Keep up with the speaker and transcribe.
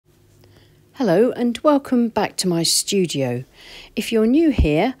Hello and welcome back to my studio. If you're new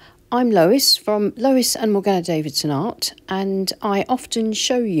here, I'm Lois from Lois and Morgana Davidson Art, and I often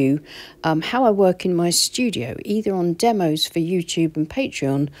show you how I work in my studio, either on demos for YouTube and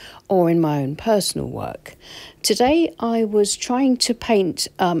Patreon or in my own personal work. Today I was trying to paint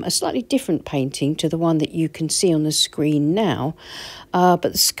a slightly different painting to the one that you can see on the screen now, but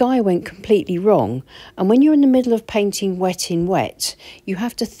the sky went completely wrong. And when you're in the middle of painting wet in wet, you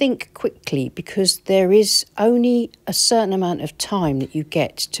have to think quickly because there is only a certain amount of time that you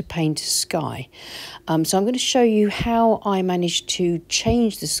get to paint a sky. So I'm going to show you how I managed to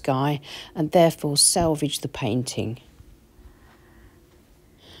change the sky and therefore salvage the painting.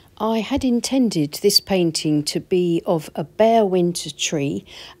 I had intended this painting to be of a bare winter tree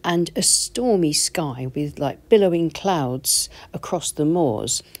and a stormy sky with like billowing clouds across the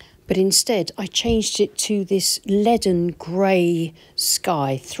moors. But instead I changed it to this leaden grey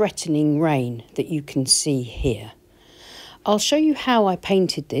sky threatening rain that you can see here. I'll show you how I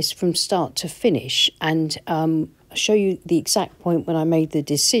painted this from start to finish and show you the exact point when I made the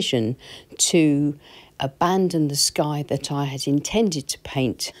decision to abandon the sky that I had intended to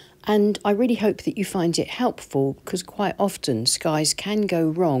paint. And I really hope that you find it helpful because quite often skies can go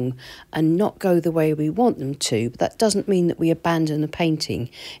wrong and not go the way we want them to. But that doesn't mean that we abandon a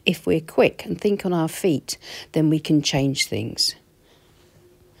painting. If we're quick and think on our feet, then we can change things.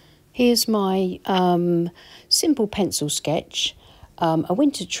 Here's my simple pencil sketch. A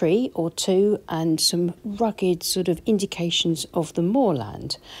winter tree or two and some rugged sort of indications of the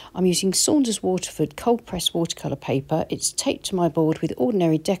moorland. I'm using Saunders Waterford cold press watercolour paper. It's taped to my board with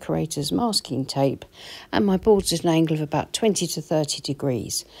ordinary decorator's masking tape and my board's at an angle of about 20 to 30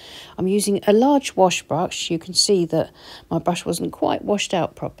 degrees. I'm using a large wash brush. You can see that my brush wasn't quite washed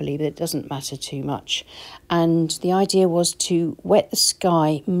out properly, but it doesn't matter too much. And the idea was to wet the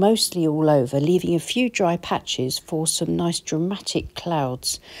sky mostly all over, leaving a few dry patches for some nice dramatic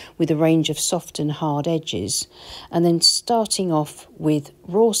clouds with a range of soft and hard edges, and then starting off with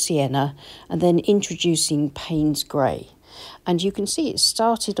raw sienna and then introducing Payne's grey. And you can see it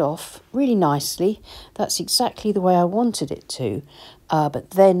started off really nicely. That's exactly the way I wanted it to,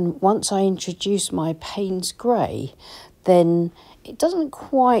 but then once I introduce my Payne's grey, then it doesn't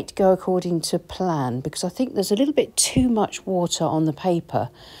quite go according to plan because I think there's a little bit too much water on the paper.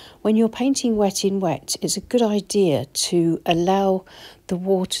 When you're painting wet in wet, it's a good idea to allow the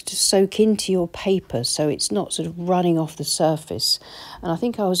water to soak into your paper so it's not sort of running off the surface. And I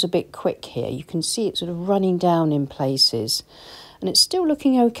think I was a bit quick here. You can see it sort of running down in places. And it's still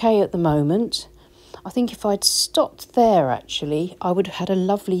looking okay at the moment. I think if I'd stopped there, actually, I would have had a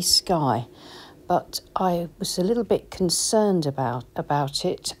lovely sky. But I was a little bit concerned about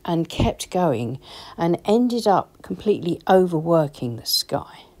it and kept going and ended up completely overworking the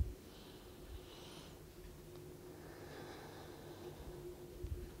sky.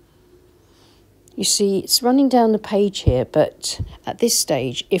 You see, it's running down the page here, but at this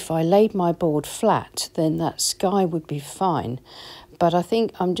stage, if I laid my board flat, then that sky would be fine. But I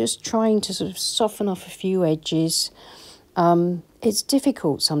think I'm just trying to sort of soften off a few edges. It's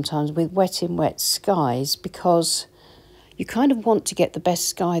difficult sometimes with wet in wet skies because you kind of want to get the best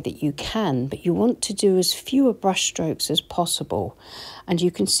sky that you can, but you want to do as fewer brush strokes as possible. And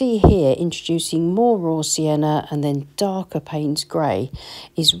you can see here introducing more raw sienna and then darker Payne's grey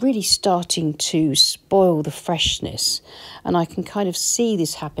is really starting to spoil the freshness. And I can kind of see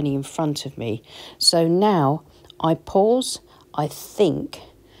this happening in front of me. So now I pause, I think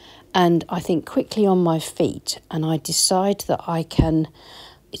quickly on my feet and I decide that I can,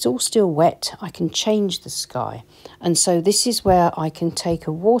 it's all still wet, I can change the sky. And so this is where I can take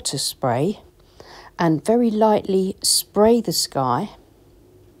a water spray and very lightly spray the sky.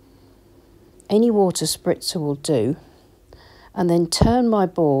 Any water spritzer will do. And then turn my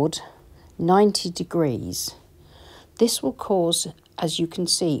board 90 degrees. This will cause, as you can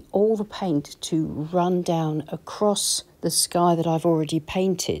see, all the paint to run down across the sky that I've already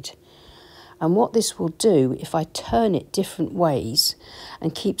painted. And what this will do, if I turn it different ways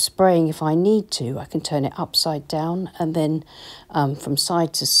and keep spraying if I need to, I can turn it upside down and then from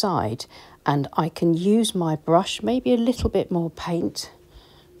side to side. And I can use my brush, maybe a little bit more paint.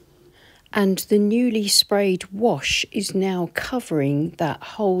 And the newly sprayed wash is now covering that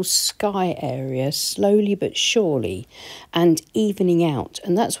whole sky area slowly but surely and evening out.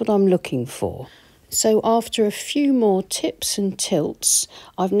 And that's what I'm looking for. So after a few more tips and tilts,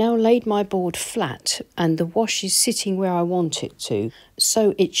 I've now laid my board flat and the wash is sitting where I want it to.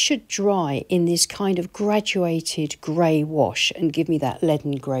 So it should dry in this kind of graduated grey wash and give me that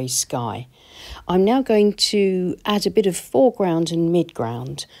leaden grey sky. I'm now going to add a bit of foreground and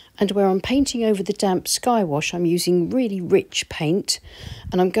midground, and where I'm painting over the damp sky wash, I'm using really rich paint,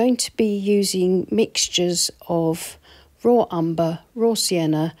 and I'm going to be using mixtures of raw umber, raw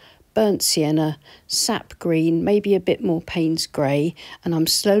sienna, burnt sienna, sap green, maybe a bit more Payne's grey, and I'm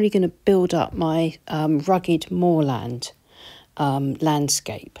slowly going to build up my rugged moorland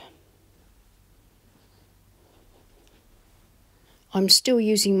landscape. I'm still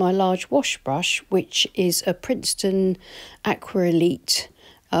using my large wash brush, which is a Princeton Aqua Elite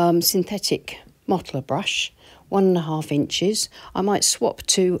synthetic mottler brush, 1.5 inches. I might swap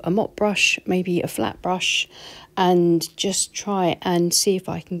to a mop brush, maybe a flat brush, and just try and see if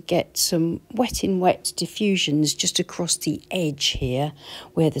I can get some wet in wet diffusions just across the edge here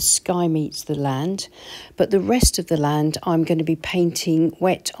where the sky meets the land. But the rest of the land I'm going to be painting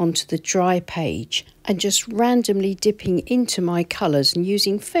wet onto the dry page and just randomly dipping into my colours and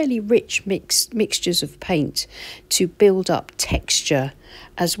using fairly rich mixtures of paint to build up texture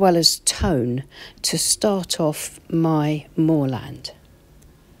as well as tone to start off my moorland.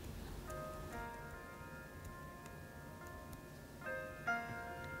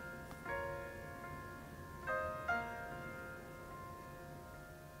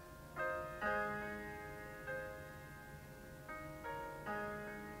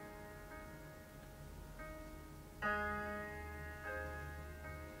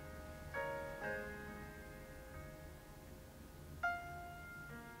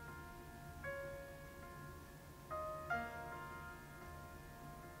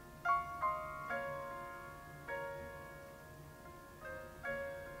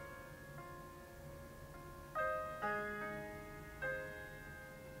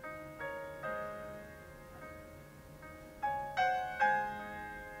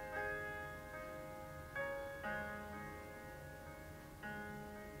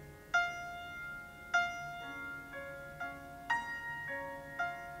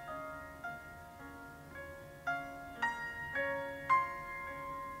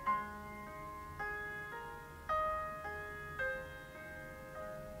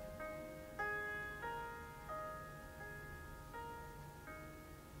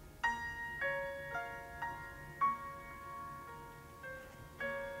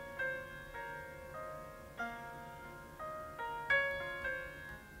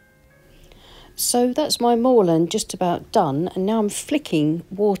 So that's my moorland just about done, and now I'm flicking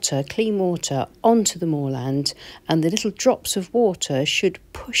water, clean water, onto the moorland, and the little drops of water should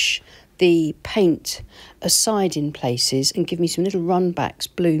push the paint aside in places and give me some little runbacks,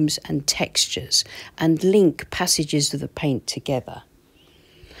 blooms and textures, and link passages of the paint together.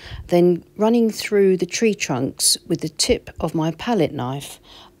 Then running through the tree trunks with the tip of my palette knife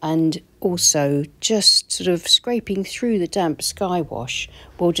and also just sort of scraping through the damp sky wash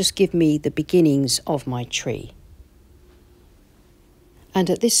will just give me the beginnings of my tree. And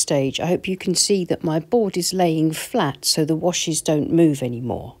at this stage, I hope you can see that my board is laying flat so the washes don't move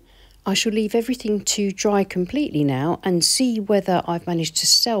anymore. I shall leave everything to dry completely now and see whether I've managed to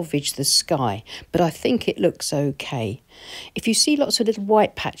salvage the sky, but I think it looks okay. If you see lots of little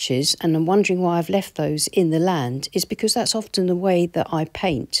white patches and I'm wondering why I've left those in the land, is because that's often the way that I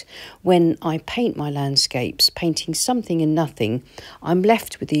paint. When I paint my landscapes, painting something and nothing, I'm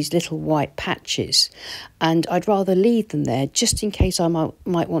left with these little white patches, and I'd rather leave them there just in case I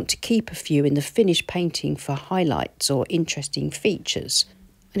might want to keep a few in the finished painting for highlights or interesting features.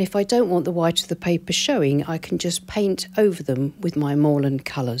 And if I don't want the white of the paper showing, I can just paint over them with my moorland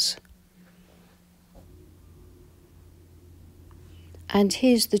colours. And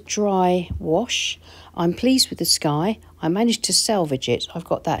here's the dry wash. I'm pleased with the sky. I managed to salvage it. I've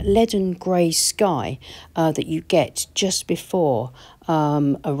got that leaden grey sky that you get just before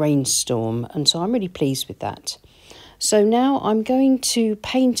a rainstorm, and so I'm really pleased with that. So now I'm going to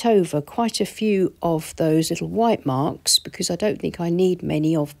paint over quite a few of those little white marks because I don't think I need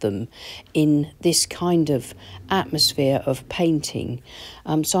many of them in this kind of atmosphere of painting.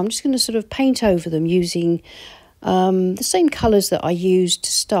 So I'm just going to sort of paint over them using the same colours that I used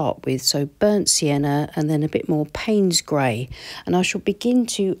to start with, so burnt sienna and then a bit more Payne's grey, and I shall begin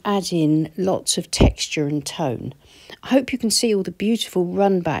to add in lots of texture and tone. I hope you can see all the beautiful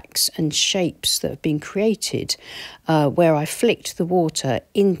runbacks and shapes that have been created where I flicked the water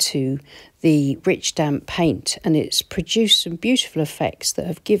into the rich damp paint, and it's produced some beautiful effects that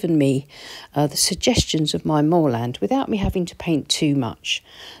have given me the suggestions of my moorland without me having to paint too much.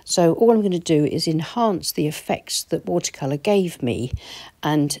 So all I'm going to do is enhance the effects that watercolour gave me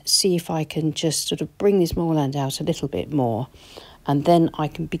and see if I can just sort of bring this moorland out a little bit more, and then I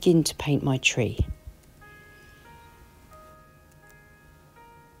can begin to paint my tree.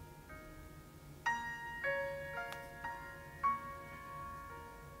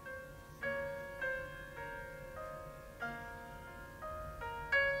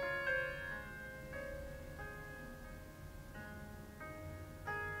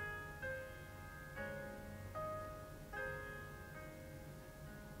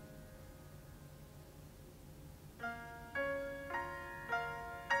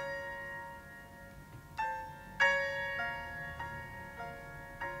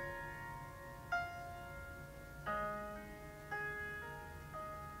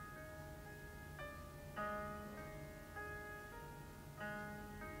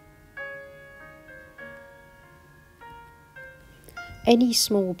 Any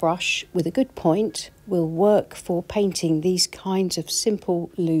small brush with a good point will work for painting these kinds of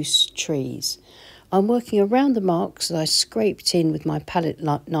simple loose trees. I'm working around the marks that I scraped in with my palette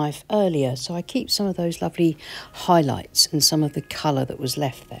knife earlier, so I keep some of those lovely highlights and some of the colour that was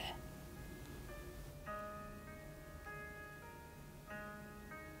left there.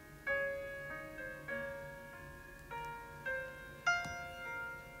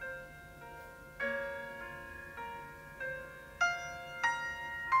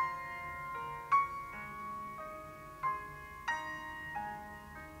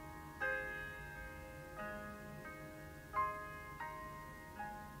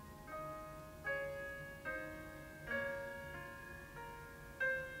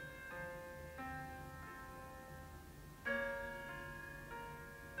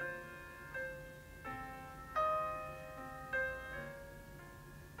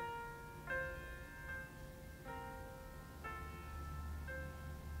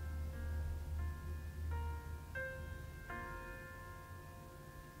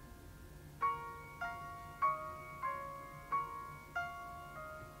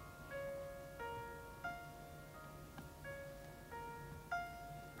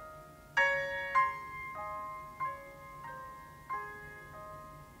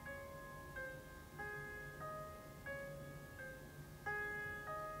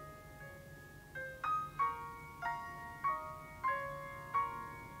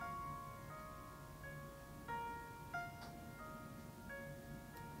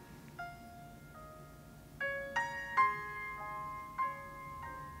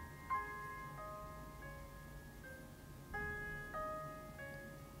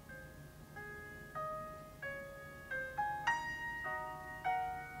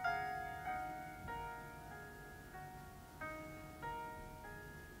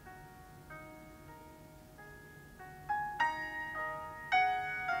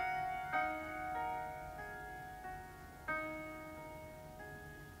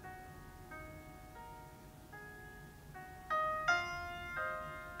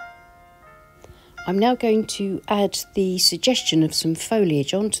 I'm now going to add the suggestion of some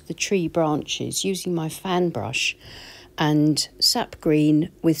foliage onto the tree branches using my fan brush and sap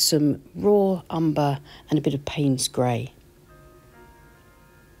green with some raw umber and a bit of Payne's grey.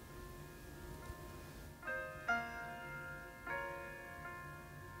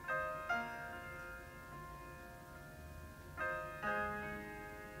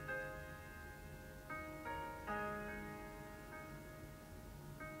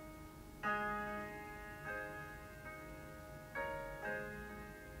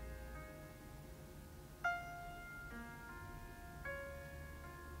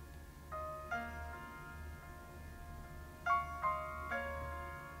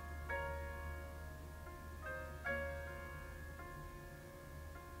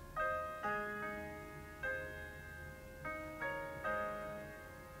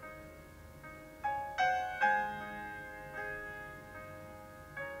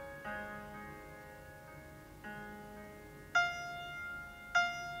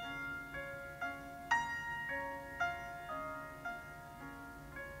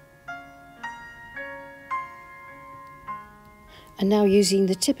 And now using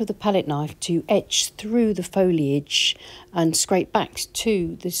the tip of the palette knife to etch through the foliage and scrape back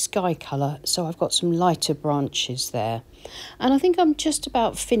to the sky colour, so I've got some lighter branches there. And I think I'm just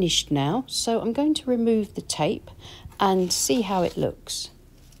about finished now, so I'm going to remove the tape and see how it looks.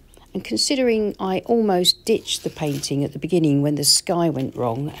 And considering I almost ditched the painting at the beginning when the sky went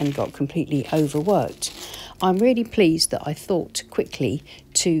wrong and got completely overworked, I'm really pleased that I thought quickly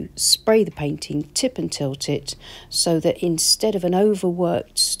to spray the painting, tip and tilt it, so that instead of an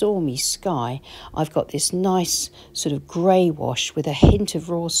overworked stormy sky, I've got this nice sort of grey wash with a hint of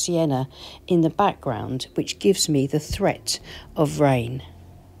raw sienna in the background, which gives me the threat of rain.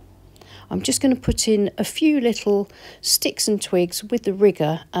 I'm just going to put in a few little sticks and twigs with the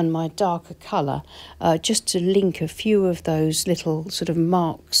rigger and my darker colour, just to link a few of those little sort of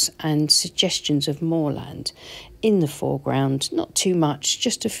marks and suggestions of moorland in the foreground. Not too much,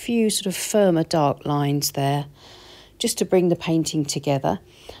 just a few sort of firmer dark lines there, just to bring the painting together.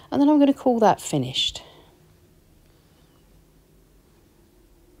 And then I'm going to call that finished.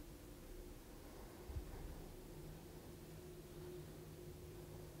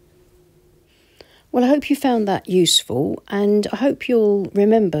 Well, I hope you found that useful, and I hope you'll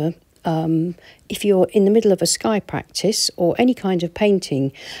remember, if you're in the middle of a sky practice or any kind of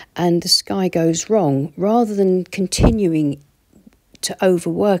painting and the sky goes wrong, rather than continuing to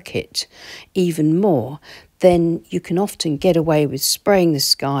overwork it even more, then you can often get away with spraying the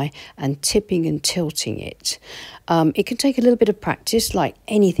sky and tipping and tilting it. It can take a little bit of practice, like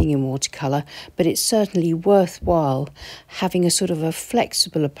anything in watercolour, but it's certainly worthwhile having a sort of a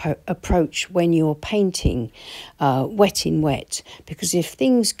flexible approach when you're painting wet in wet, because if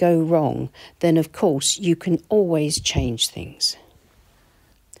things go wrong, then of course you can always change things.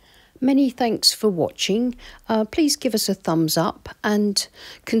 Many thanks for watching. Please give us a thumbs up and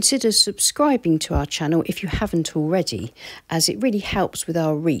consider subscribing to our channel if you haven't already, as it really helps with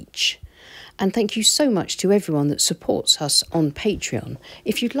our reach. And thank you so much to everyone that supports us on Patreon.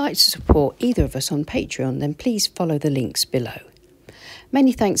 If you'd like to support either of us on Patreon, then please follow the links below.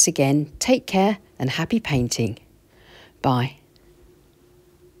 Many thanks again, take care and happy painting. Bye.